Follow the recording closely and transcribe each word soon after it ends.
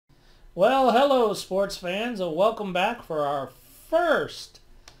Well, hello, sports fans, and welcome back for our first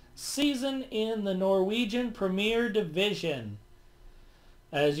season in the Norwegian Premier Division.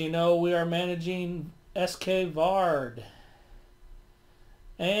 As you know, we are managing SK Vard,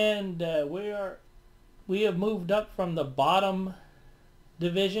 and we have moved up from the bottom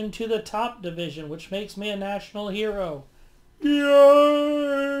division to the top division, which makes me a national hero.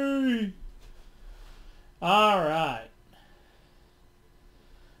 Yay! All right.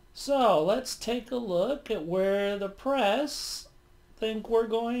 So let's take a look at where the press think we're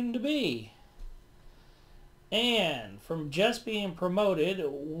going to be. And from just being promoted,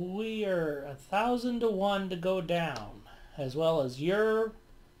 we are 1,000 to 1 to go down, as well as Europe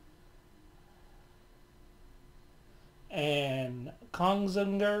and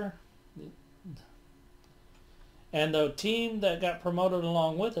Kongsvinger. And the team that got promoted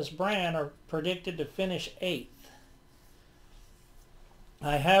along with us, Brand, are predicted to finish 8th.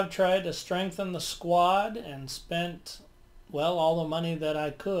 I have tried to strengthen the squad and spent, well, all the money that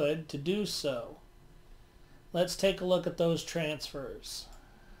I could to do so. Let's take a look at those transfers.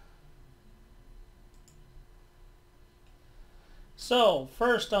 So,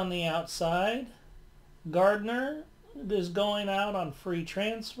 first on the outside, Gardner is going out on free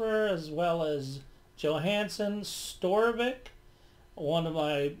transfer, as well as Johansson, Storvik, one of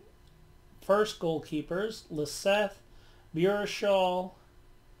my first goalkeepers, Liseth, Burishal,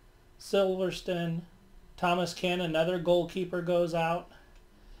 Silverstone, Thomas Ken, another goalkeeper, goes out.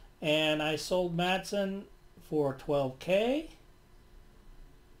 And I sold Matson for $12K.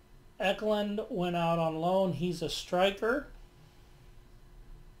 Eklund went out on loan. He's a striker.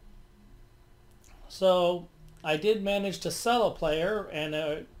 So I did manage to sell a player,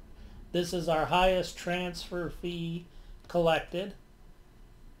 and this is our highest transfer fee collected.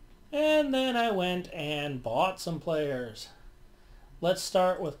 And then I went and bought some players. Let's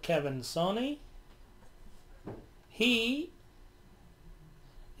start with Kevin Sony. He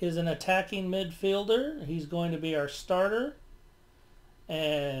is an attacking midfielder. He's going to be our starter.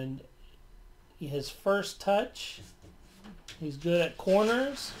 And his first touch, he's good at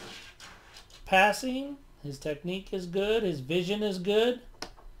corners. Passing, his technique is good. His vision is good.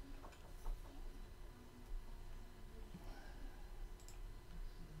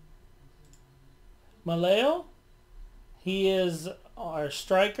 Maleo, he is our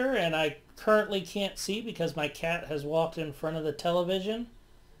striker, and I currently can't see because my cat has walked in front of the television.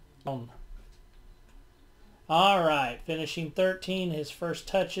 Alright, finishing 13. His first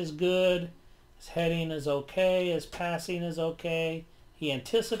touch is good. His heading is okay. His passing is okay. He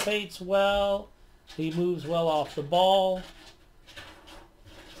anticipates well. He moves well off the ball.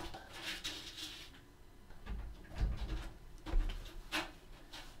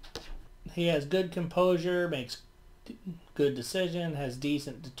 He has good composure, makes good decision, has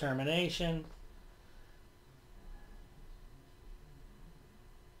decent determination.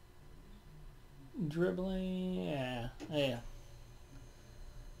 Dribbling, yeah.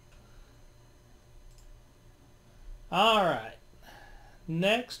 Alright.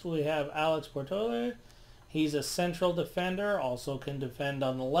 Next we have Alex Portola. He's a central defender, also can defend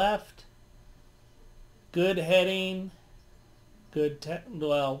on the left. Good heading,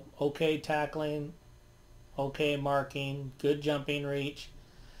 okay tackling, okay marking, good jumping reach.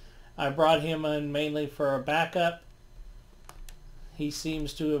 I brought him in mainly for a backup. He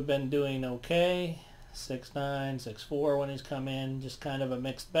seems to have been doing okay. 6'9", 6'4" when he's come in, just kind of a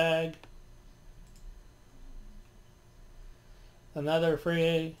mixed bag. Another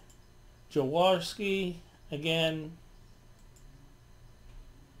free, Jaworski, again.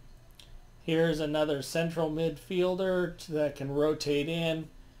 Here's another central midfielder that can rotate in.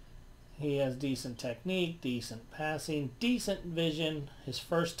 He has decent technique, decent passing, decent vision. His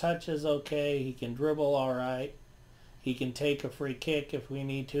first touch is okay. He can dribble all right. He can take a free kick if we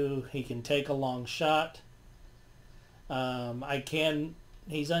need to. He can take a long shot.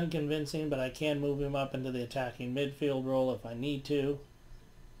 He's unconvincing, but I can move him up into the attacking midfield role if I need to.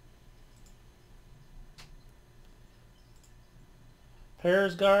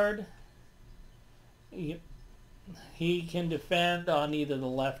 Pearsgaard. He can defend on either the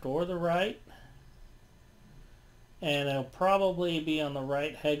left or the right. And he'll probably be on the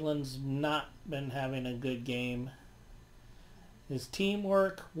right. Hegland's not been having a good game. His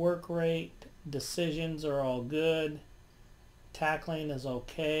teamwork, work rate, decisions are all good. Tackling is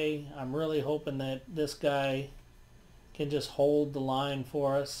okay. I'm really hoping that this guy can just hold the line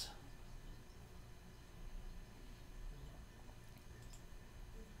for us.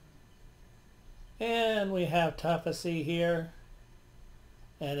 And we have Tuffasy here.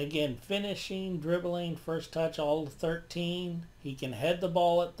 And again, finishing, dribbling, first touch, all 13. He can head the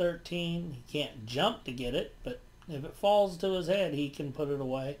ball at 13. He can't jump to get it, but if it falls to his head, he can put it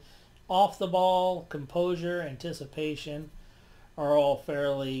away. Off the ball, composure, anticipation are all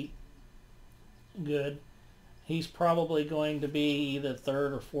fairly good. He's probably going to be either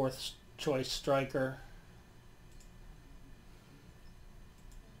third or fourth choice striker.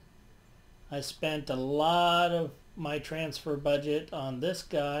 I spent a lot of my transfer budget on this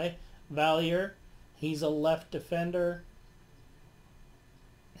guy, Valier. He's a left defender.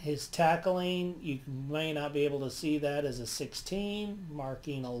 His tackling, you may not be able to see that, as a 16,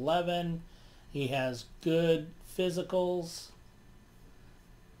 marking 11. He has good physicals,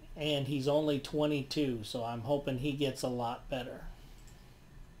 and he's only 22, so I'm hoping he gets a lot better.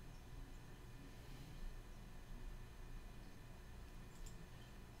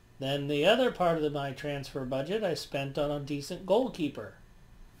 Then the other part of my transfer budget I spent on a decent goalkeeper.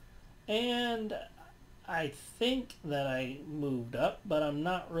 And I think that I moved up, but I'm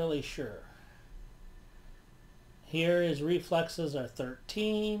not really sure. Here his reflexes are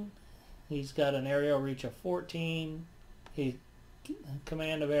 13. He's got an aerial reach of 14. He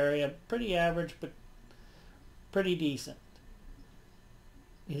command of area pretty average, but pretty decent.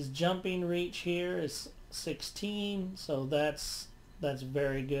 His jumping reach here is 16, so that's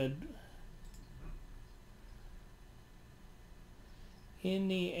very good. In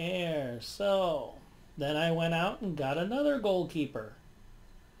the air. So then I went out and got another goalkeeper.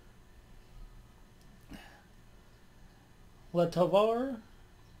 Latovar.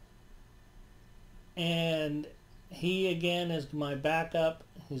 And he again is my backup.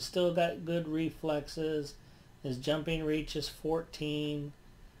 He's still got good reflexes. His jumping reach is 14.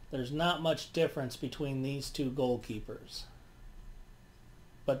 There's not much difference between these two goalkeepers,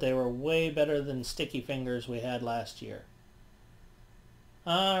 but they were way better than Sticky Fingers we had last year.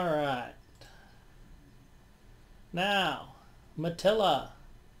 Alright. Now, Matilla.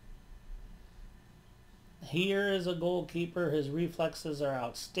 Here is a goalkeeper. His reflexes are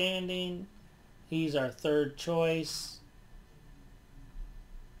outstanding. He's our third choice.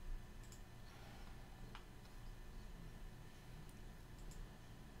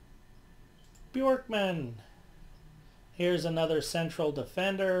 Bjorkman. Here's another central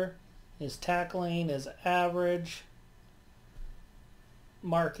defender. His tackling is average.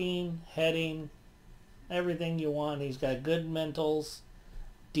 Marking, heading, everything you want. He's got good mentals,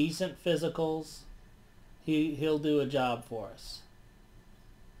 decent physicals. He'll do a job for us.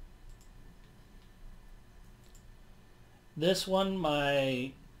 This one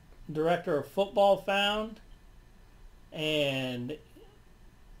my director of football found, and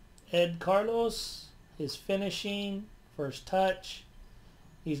Ed Carlos, his finishing, first touch.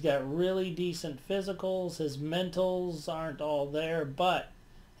 He's got really decent physicals. His mentals aren't all there, but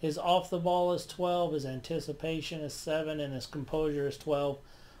his off the ball is 12, his anticipation is 7, and his composure is 12.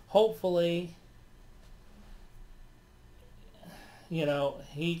 Hopefully, you know,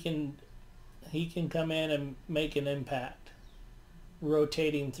 he can come in and make an impact,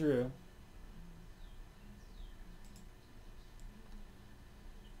 rotating through.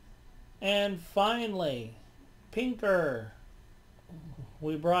 And finally, Pinker.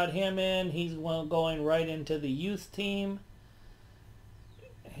 We brought him in. He's going right into the youth team.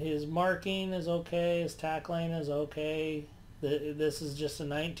 His marking is okay. His tackling is okay. This is just a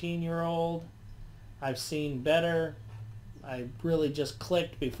 19-year-old. I've seen better. I really just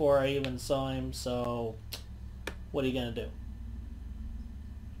clicked before I even saw him, so what are you going to do?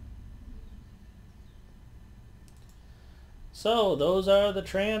 So those are the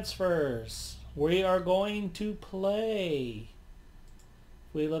transfers. We are going to play.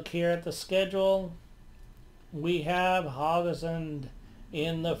 If we look here at the schedule, we have Haugesund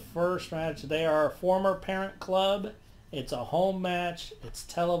in the first match. They are a former parent club. It's a home match. It's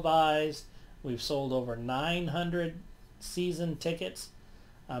televised. We've sold over 900 season tickets.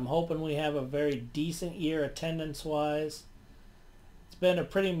 I'm hoping we have a very decent year attendance-wise. It's been a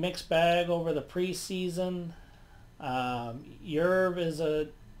pretty mixed bag over the preseason. Yerv is a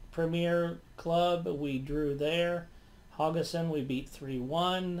premier club. We drew there. Haugesund we beat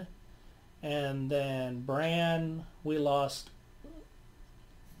 3-1. And then Brann we lost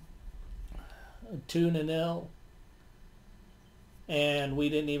 2-0. And we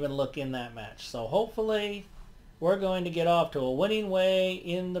didn't even look in that match. So hopefully we're going to get off to a winning way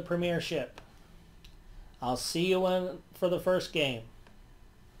in the Premiership. I'll see you for the first game.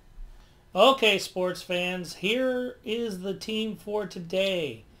 Okay, sports fans, here is the team for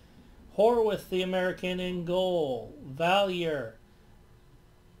today. Horwath, the American, in goal. Valier.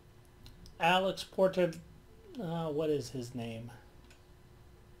 Alex Porta... what is his name?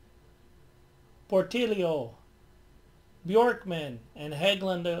 Portillo, Bjorkman, and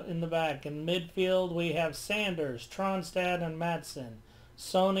Hegland in the back. In midfield, we have Sanders, Tronstad, and Madsen.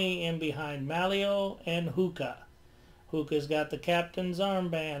 Sony in behind Malio and Hookah. Hookah's got the captain's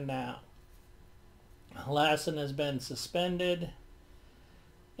armband now. Lassen has been suspended,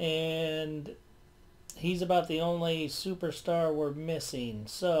 and he's about the only superstar we're missing.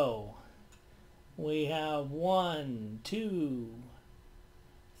 So we have 1, 2,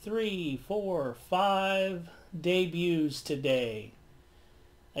 3, 4, 5 debuts today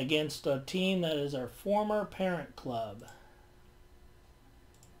against a team that is our former parent club.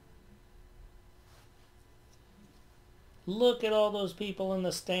 Look at all those people in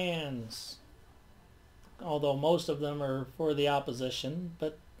the stands. Although most of them are for the opposition,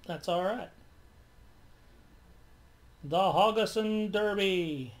 but that's all right. The Haugesund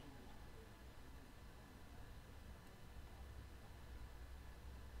Derby.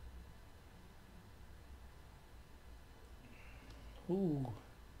 Ooh.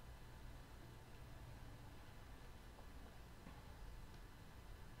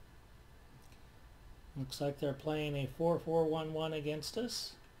 Looks like they're playing a 4-4-1-1 against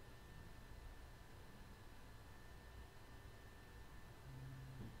us.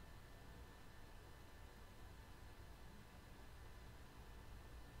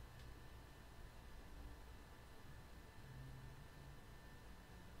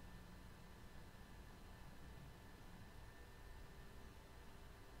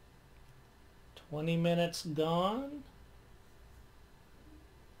 "20 minutes gone.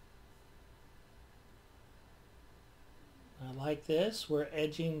 I like this. We're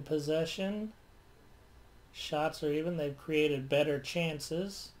edging possession. Shots are even. They've created better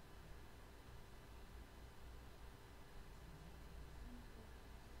chances.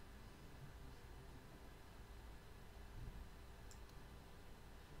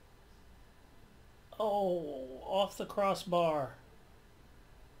 Oh, off the crossbar.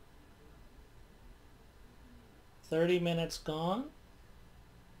 30 minutes gone.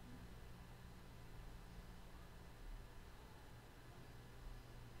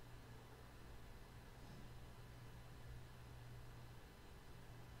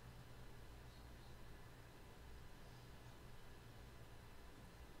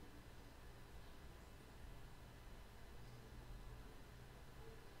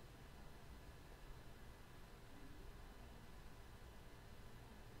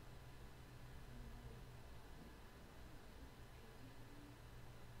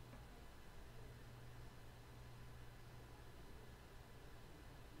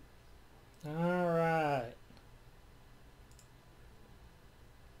 All right.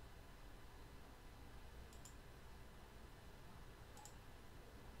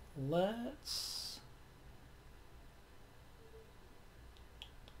 Let's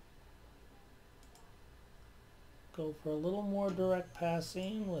go for a little more direct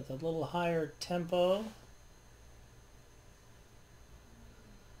passing with a little higher tempo.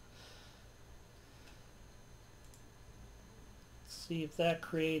 See if that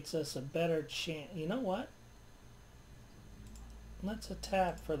creates us a better chance. You know what? Let's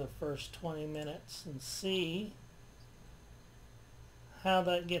attack for the first 20 minutes and see how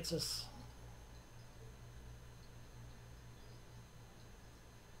that gets us.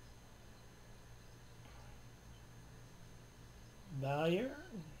 Valier,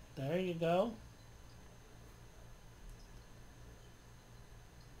 there you go.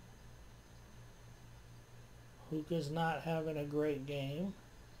 Hookah's not having a great game.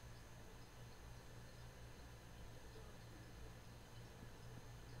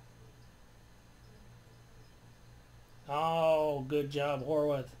 Oh, good job,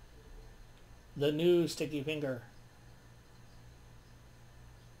 Horwath. The new sticky finger.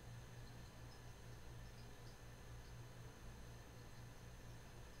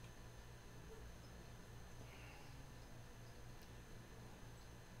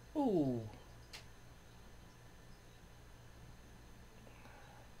 Ooh.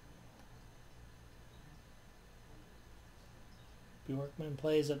 Bjorkman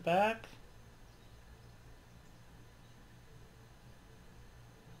plays it back.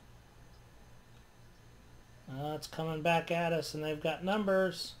 It's coming back at us, and they've got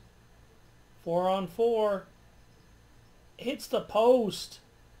numbers. 4 on 4. Hits the post.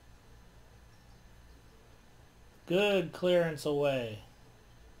 Good clearance away.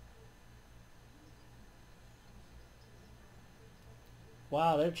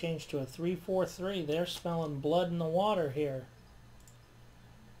 Wow, they've changed to a 3-4-3. They're smelling blood in the water here.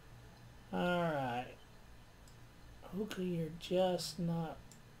 Alright. Hookah, you're just not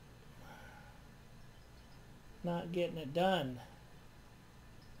getting it done.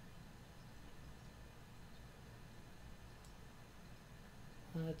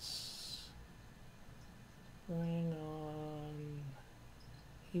 Let's bring on...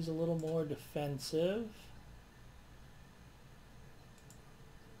 He's a little more defensive.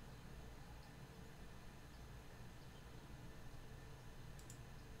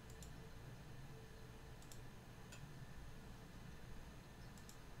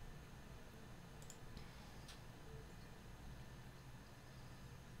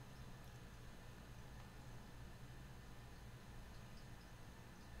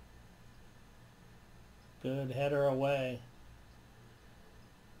 Good header away.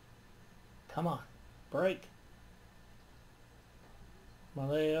 Come on, break.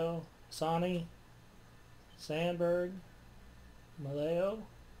 Maleo, Sani, Sandberg, Maleo.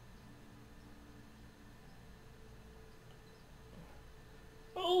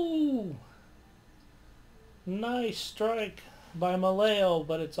 Oh! Nice strike by Maleo,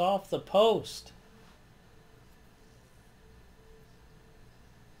 but it's off the post.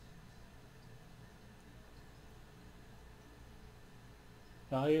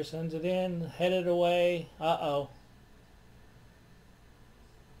 Collier sends it in, headed away. Uh-oh.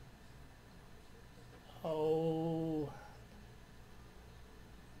 Oh.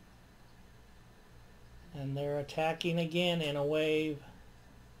 And they're attacking again in a wave.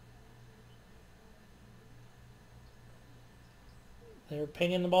 They're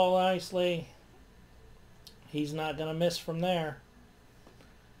pinging the ball nicely. He's not going to miss from there.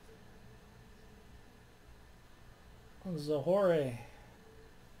 Zahore.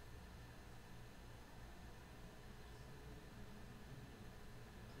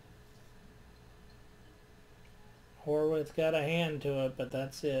 Horwith got a hand to it, but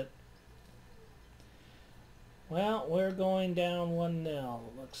that's it. Well, we're going down 1-0,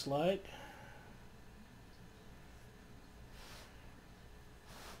 looks like.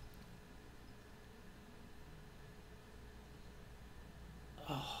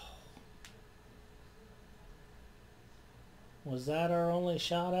 Oh. Was that our only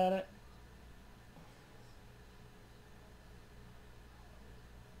shot at it?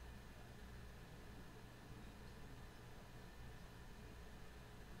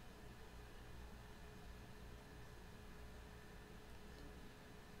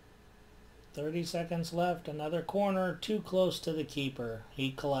 .30 seconds left. Another corner, too close to the keeper.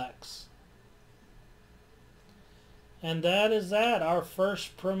 He collects. And that is that. Our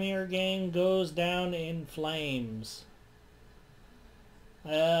first Premier game goes down in flames.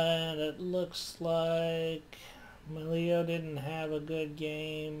 And it looks like Maleo didn't have a good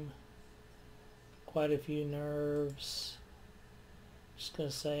game. Quite a few nerves. Just going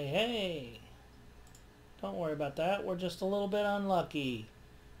to say, hey, don't worry about that. We're just a little bit unlucky.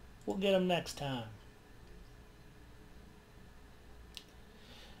 We'll get them next time.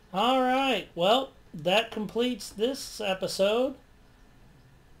 All right. Well, that completes this episode.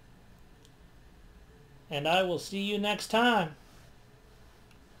 And I will see you next time.